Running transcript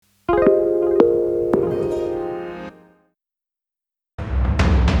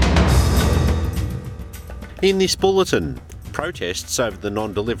In this bulletin, protests over the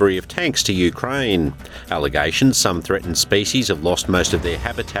non-delivery of tanks to Ukraine. Allegations some threatened species have lost most of their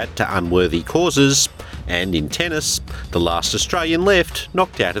habitat to unworthy causes. And in tennis, the last Australian left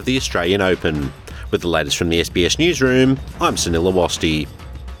knocked out of the Australian Open. With the latest from the SBS Newsroom, I'm Sunil Awasthi.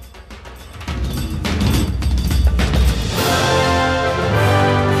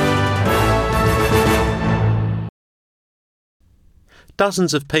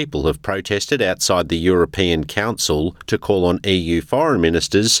 Dozens of people have protested outside the European Council to call on EU foreign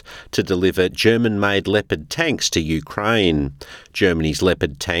ministers to deliver German-made Leopard tanks to Ukraine. Germany's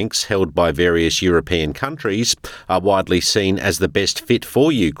Leopard tanks, held by various European countries, are widely seen as the best fit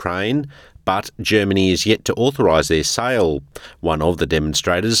for Ukraine, but Germany is yet to authorise their sale. One of the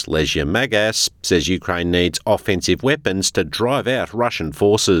demonstrators, Lesya Magas, says Ukraine needs offensive weapons to drive out Russian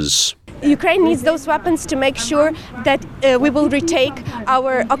forces. Ukraine needs those weapons to make sure that we will retake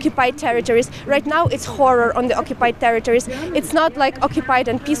our occupied territories. Right now it's horror on the occupied territories. It's not like occupied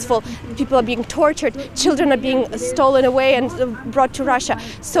and peaceful. People are being tortured, children are being stolen away and brought to Russia.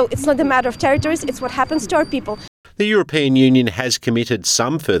 So it's not a matter of territories, it's what happens to our people. The European Union has committed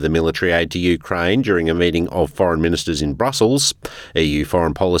some further military aid to Ukraine during a meeting of foreign ministers in Brussels. EU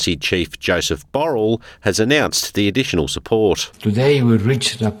Foreign Policy Chief Joseph Borrell has announced the additional support. Today we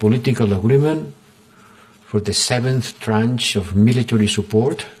reached a political agreement for the 7th tranche of military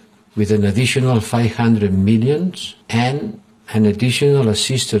support with an additional 500 million and an additional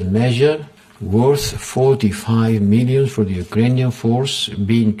assistance measure worth 45 million for the Ukrainian force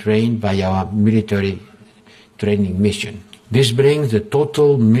being trained by our military training mission. This brings the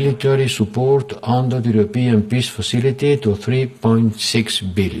total military support under the European Peace Facility to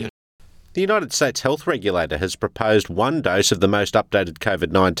 3.6 billion. The United States health regulator has proposed one dose of the most updated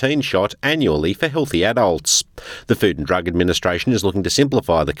COVID-19 shot annually for healthy adults. The Food and Drug Administration is looking to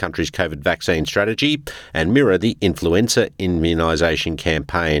simplify the country's COVID vaccine strategy and mirror the influenza immunisation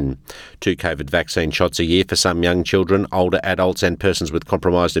campaign. 2 COVID vaccine shots a year for some young children, older adults and persons with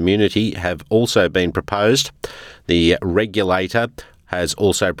compromised immunity have also been proposed. The regulator has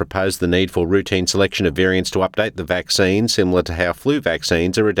also proposed the need for routine selection of variants to update the vaccine, similar to how flu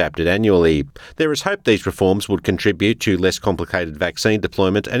vaccines are adapted annually. There is hope these reforms would contribute to less complicated vaccine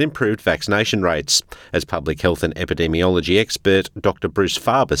deployment and improved vaccination rates, as public health and epidemiology expert Dr. Bruce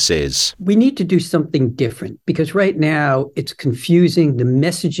Farber says. We need to do something different because right now it's confusing. The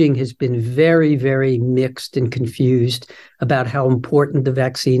messaging has been very, very mixed and confused about how important the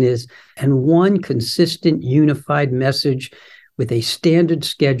vaccine is. And one consistent, unified message with a standard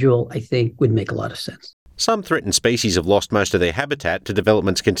schedule, I think, would make a lot of sense. Some threatened species have lost most of their habitat to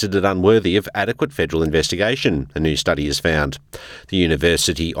developments considered unworthy of adequate federal investigation, a new study has found. The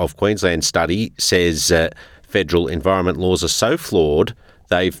University of Queensland study says federal environment laws are so flawed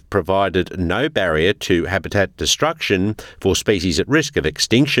they've provided no barrier to habitat destruction for species at risk of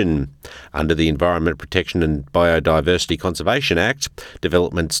extinction. Under the Environment Protection and Biodiversity Conservation Act,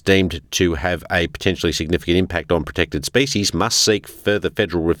 developments deemed to have a potentially significant impact on protected species must seek further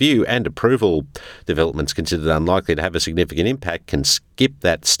federal review and approval. Developments considered unlikely to have a significant impact can skip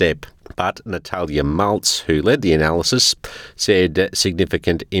that step. But Natalia Maltz, who led the analysis, said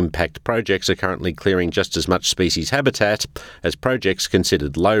significant impact projects are currently clearing just as much species habitat as projects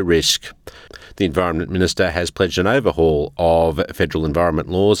considered low risk. The Environment Minister has pledged an overhaul of federal environment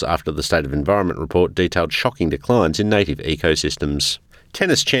laws after the State of Environment report detailed shocking declines in native ecosystems.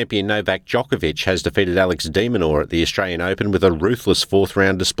 Tennis champion Novak Djokovic has defeated Alex de Minaur at the Australian Open with a ruthless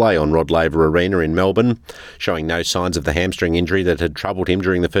 4th-round display on Rod Laver Arena in Melbourne. Showing no signs of the hamstring injury that had troubled him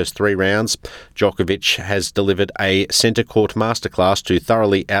during the first 3 rounds, Djokovic has delivered a centre-court masterclass to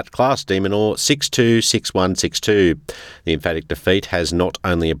thoroughly outclass de Minaur 6-2, 6-1, 6-2. The emphatic defeat has not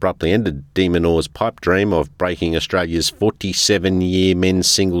only abruptly ended de Minaur's pipe dream of breaking Australia's 47-year men's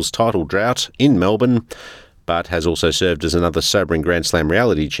singles title drought in Melbourne, but has also served as another sobering Grand Slam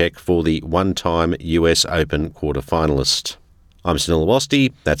reality check for the one-time US Open quarter-finalist. I'm Sunil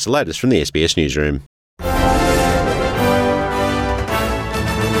Awasthi. That's the latest from the SBS Newsroom.